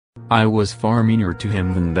I was far meaner to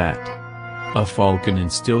him than that. A falcon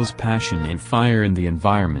instills passion and fire in the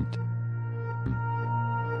environment.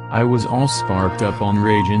 I was all sparked up on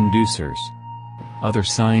rage inducers. Other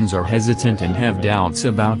signs are hesitant and have doubts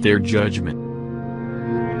about their judgment.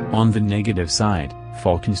 On the negative side,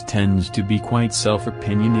 falcons tend to be quite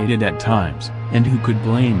self-opinionated at times, and who could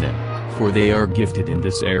blame them, for they are gifted in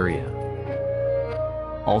this area.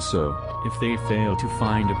 Also, if they fail to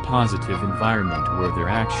find a positive environment where their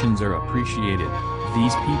actions are appreciated,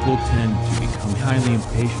 these people tend to become highly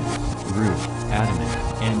impatient, rude, adamant,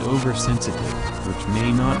 and oversensitive, which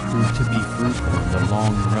may not prove to be fruitful in the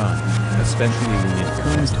long run, especially when it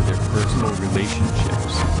comes to their personal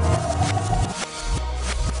relationships.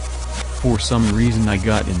 For some reason I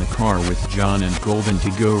got in the car with John and Golden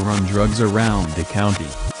to go run drugs around the county.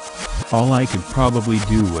 All I could probably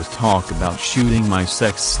do was talk about shooting my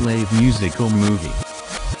sex slave musical movie.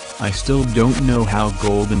 I still don't know how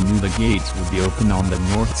Golden knew the gates would be open on the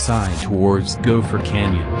north side towards Gopher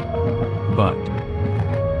Canyon. But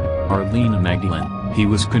Arlena Magdalene, he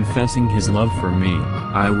was confessing his love for me.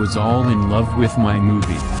 I was all in love with my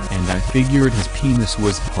movie, and I figured his penis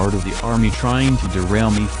was part of the army trying to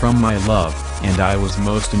derail me from my love, and I was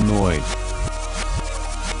most annoyed.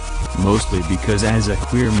 Mostly because as a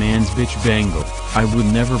queer man's bitch bangle, I would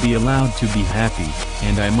never be allowed to be happy,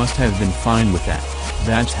 and I must have been fine with that.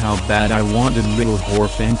 That's how bad I wanted little whore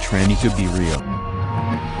fan tranny to be real.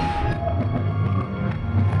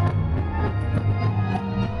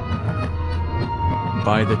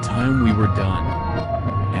 By the time we were done,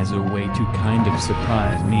 as a way to kind of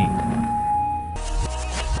surprise me,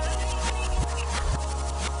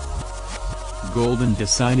 Golden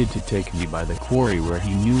decided to take me by the quarry where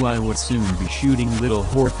he knew I would soon be shooting little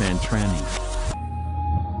whore fan tranny.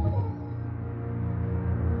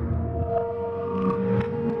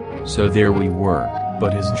 So there we were,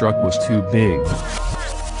 but his truck was too big.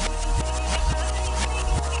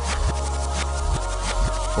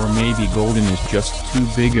 Or maybe Golden is just too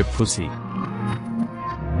big a pussy.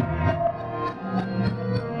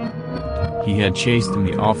 He had chased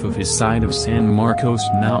me off of his side of San Marcos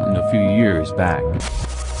Mountain a few years back.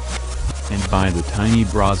 And by the tiny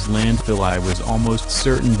Bras landfill I was almost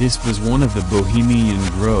certain this was one of the Bohemian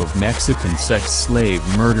Grove Mexican sex slave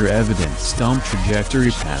murder evidence dump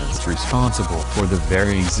trajectory paths responsible for the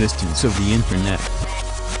very existence of the internet.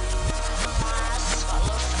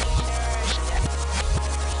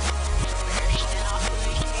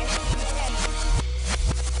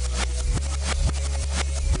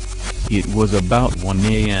 It was about 1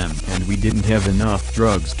 a.m. and we didn't have enough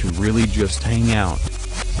drugs to really just hang out.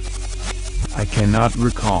 I cannot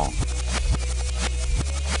recall.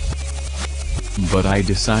 But I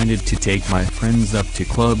decided to take my friends up to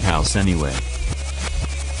Clubhouse anyway.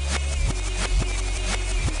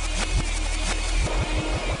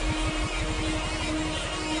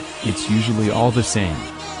 It's usually all the same.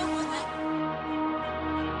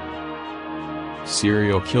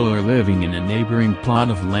 Serial killer living in a neighboring plot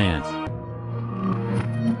of land.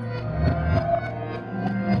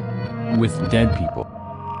 With dead people.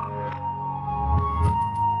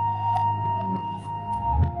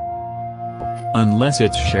 Unless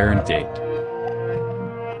it's Sharon Tate.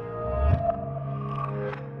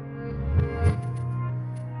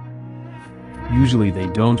 Usually they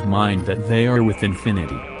don't mind that they are with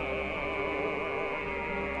infinity.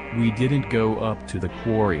 We didn't go up to the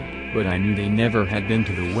quarry, but I knew they never had been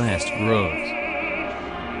to the West Groves.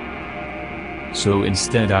 So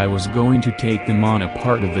instead I was going to take them on a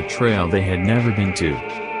part of the trail they had never been to.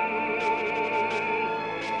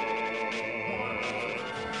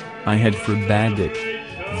 I had forbade it.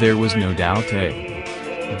 There was no doubt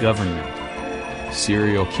a government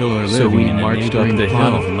serial killer living in a neighboring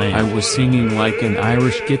plot of land. I was singing like an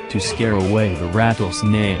Irish git to scare away the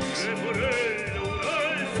rattlesnakes.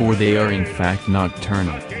 For they are in fact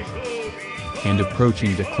nocturnal. And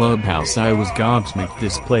approaching the clubhouse I was gobsmacked.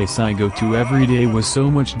 This place I go to every day was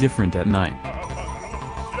so much different at night.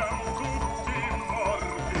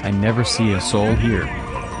 I never see a soul here.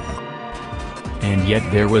 And yet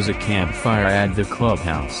there was a campfire at the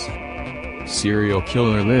clubhouse. Serial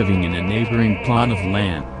killer living in a neighboring plot of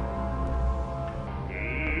land.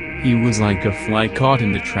 He was like a fly caught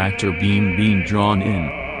in the tractor beam being drawn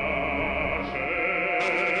in.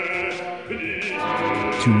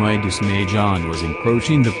 To my dismay, John was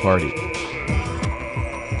encroaching the party.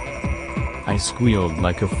 I squealed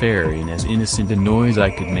like a fairy in as innocent a noise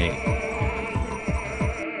I could make.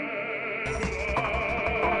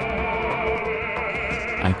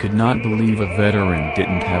 I could not believe a veteran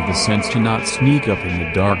didn't have the sense to not sneak up in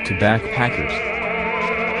the dark to backpackers.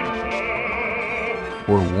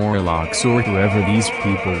 or warlocks or whoever these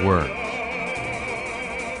people were.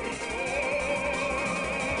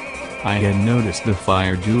 I had noticed the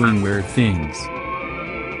fire doing weird things.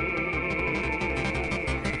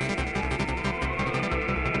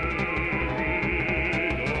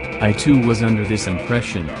 I too was under this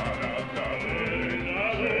impression.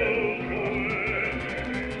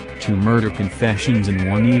 2 murder confessions in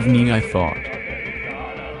one evening, I thought.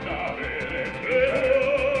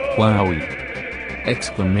 Wowie!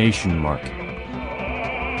 Exclamation mark.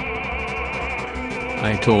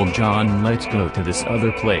 I told John, let's go to this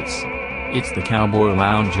other place. It's the Cowboy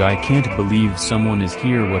Lounge. I can't believe someone is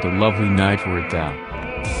here. What a lovely night we're down.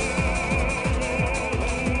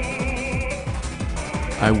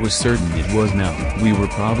 I was certain it was now. We were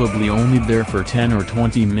probably only there for 10 or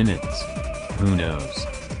 20 minutes. Who knows?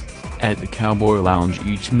 At the Cowboy Lounge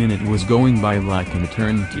each minute was going by like an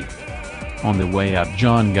eternity. On the way up,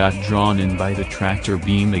 John got drawn in by the tractor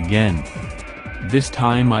beam again. This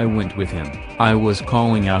time I went with him. I was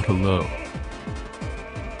calling out hello.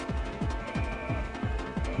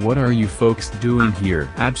 What are you folks doing here?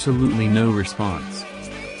 Absolutely no response.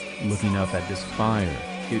 Looking up at this fire,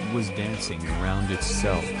 it was dancing around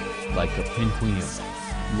itself, like a pinwheel,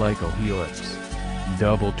 like a helix,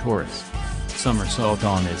 double torus, somersault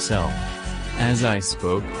on itself. As I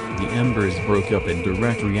spoke, the embers broke up in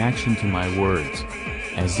direct reaction to my words,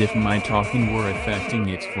 as if my talking were affecting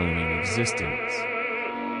its flaming existence.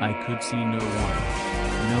 I could see no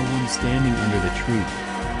one standing under the tree.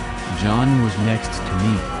 John was next to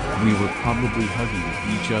me. We were probably hugging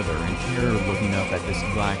each other in terror, looking up at this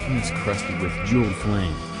blackness crusted with jeweled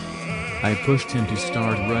flame. I pushed him to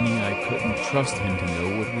start running. I couldn't trust him to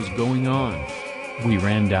know what was going on. We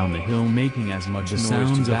ran down the hill, making as much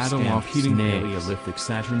noise to battle off hitting Paleolithic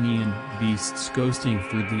Saturnian beasts ghosting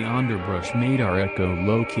through the underbrush made our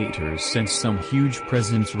echolocators sense some huge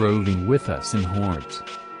presence roving with us in hordes.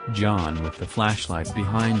 John, with the flashlight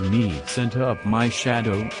behind me, sent up my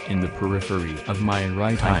shadow in the periphery of my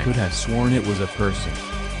right eye. I could have sworn it was a person.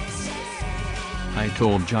 I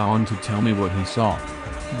told John to tell me what he saw,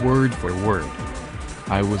 word for word.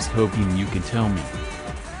 I was hoping you could tell me.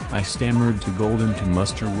 I stammered to Golden to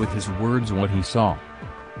muster with his words what he saw.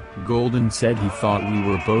 Golden said he thought we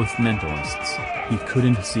were both mentalists. He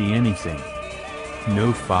couldn't see anything.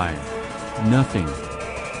 No fire. Nothing.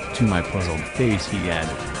 To my puzzled face he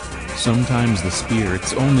added, sometimes the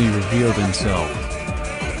spirits only reveal themselves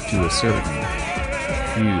to a certain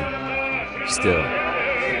few. Still,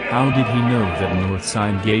 how did he know that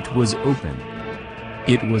Northside Gate was open?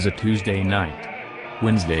 It was a Tuesday night.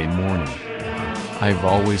 Wednesday morning. I've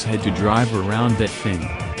always had to drive around that thing.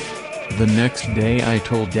 The next day I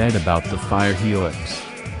told Dad about the fire helix.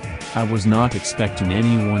 I was not expecting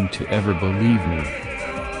anyone to ever believe me.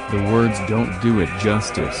 The words don't do it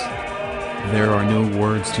justice. There are no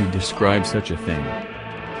words to describe such a thing.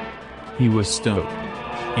 He was stoked.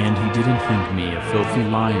 And he didn't think me a filthy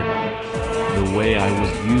liar. The way I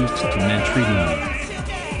was used to men treating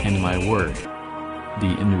me. And my word.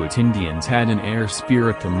 The Inuit Indians had an air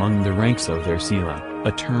spirit among the ranks of their Sila,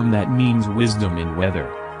 a term that means wisdom in weather.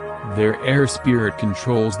 Their air spirit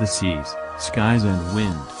controls the seas, skies and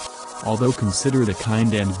wind. Although considered a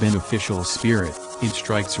kind and beneficial spirit, it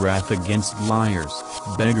strikes wrath against liars,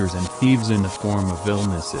 beggars and thieves in the form of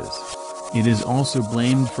illnesses. It is also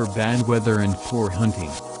blamed for bad weather and poor hunting.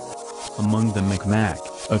 Among the Micmac,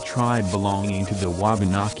 a tribe belonging to the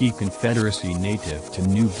Wabanaki Confederacy native to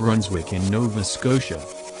New Brunswick and Nova Scotia.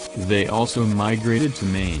 They also migrated to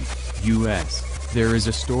Maine, U.S. There is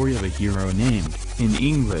a story of a hero named, in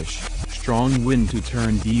English, Strong Wind, who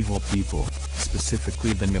turned evil people,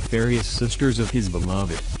 specifically the nefarious sisters of his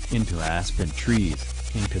beloved, into aspen trees,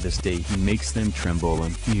 and to this day he makes them tremble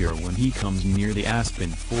in fear when he comes near the aspen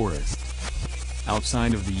forest.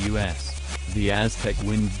 Outside of the U.S., the Aztec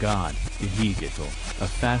wind god, Ixicatl, a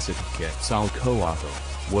facet of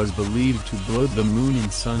Quetzalcoatl, was believed to blow the moon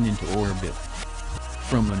and sun into orbit.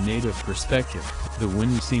 From a native perspective, the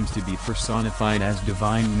wind seems to be personified as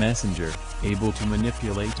divine messenger, able to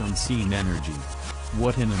manipulate unseen energy.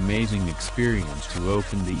 What an amazing experience to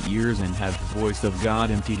open the ears and have the voice of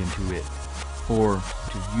God emptied into it. Or,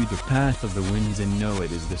 to view the path of the winds and know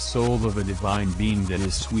it is the soul of a divine being that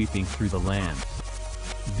is sweeping through the land.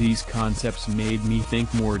 These concepts made me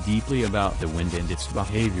think more deeply about the wind and its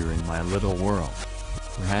behavior in my little world.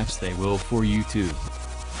 Perhaps they will for you too.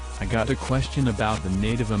 I got a question about the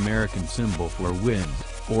Native American symbol for wind,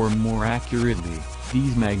 or more accurately,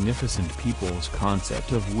 these magnificent people's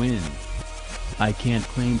concept of wind. I can't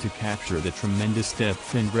claim to capture the tremendous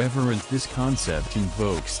depth and reverence this concept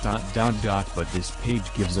invokes. But this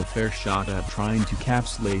page gives a fair shot at trying to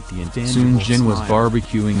capsulate the intangible. Soon Jen was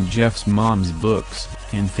barbecuing Jeff's mom's books,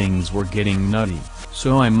 and things were getting nutty,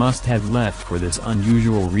 so I must have left for this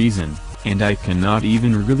unusual reason, and I cannot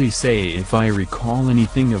even really say if I recall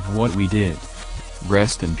anything of what we did.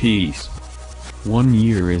 Rest in peace. 1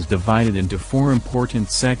 year is divided into 4 important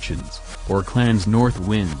sections, or clans: North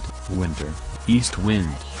Wind, Winter; East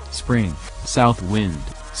Wind, Spring; South Wind,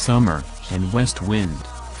 Summer; and West Wind,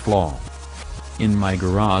 Fall. In my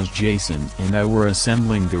garage, Jason and I were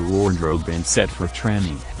assembling the wardrobe and set for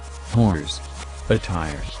training. Horrors.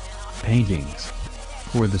 Attire. Paintings.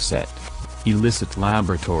 For the set. Illicit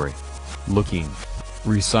laboratory. Looking.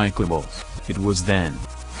 Recyclables. It was then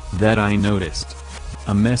that I noticed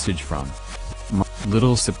a message from my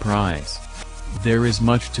little surprise. There is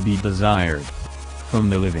much to be desired from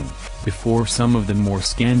the living, before some of the more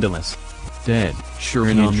scandalous dead. Sure,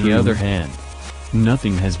 and on the other hand,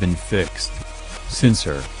 nothing has been fixed since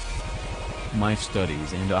her. My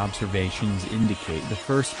studies and observations indicate the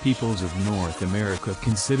first peoples of North America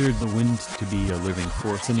considered the wind to be a living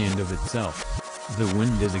force in and of itself. The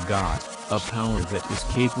wind is a god, a power that is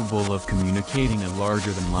capable of communicating a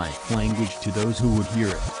larger-than-life language to those who would hear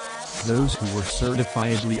it. Those who were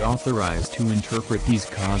certifiably authorized to interpret these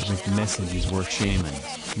cosmic messages were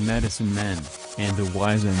shamans, medicine men, and the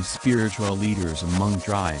wise and spiritual leaders among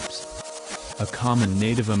tribes. A common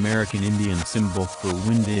Native American Indian symbol for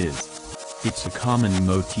wind is. It's a common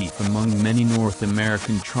motif among many North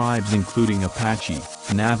American tribes including Apache,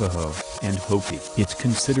 Navajo, and Hopi. It's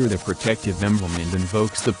considered a protective emblem and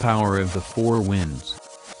invokes the power of the 4 winds.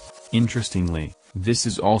 Interestingly, this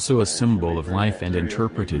is also a symbol of life, and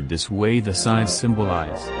interpreted this way the sides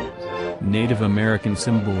symbolize. Native American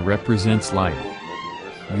symbol represents life,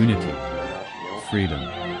 unity, freedom,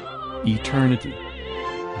 eternity,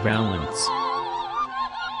 balance.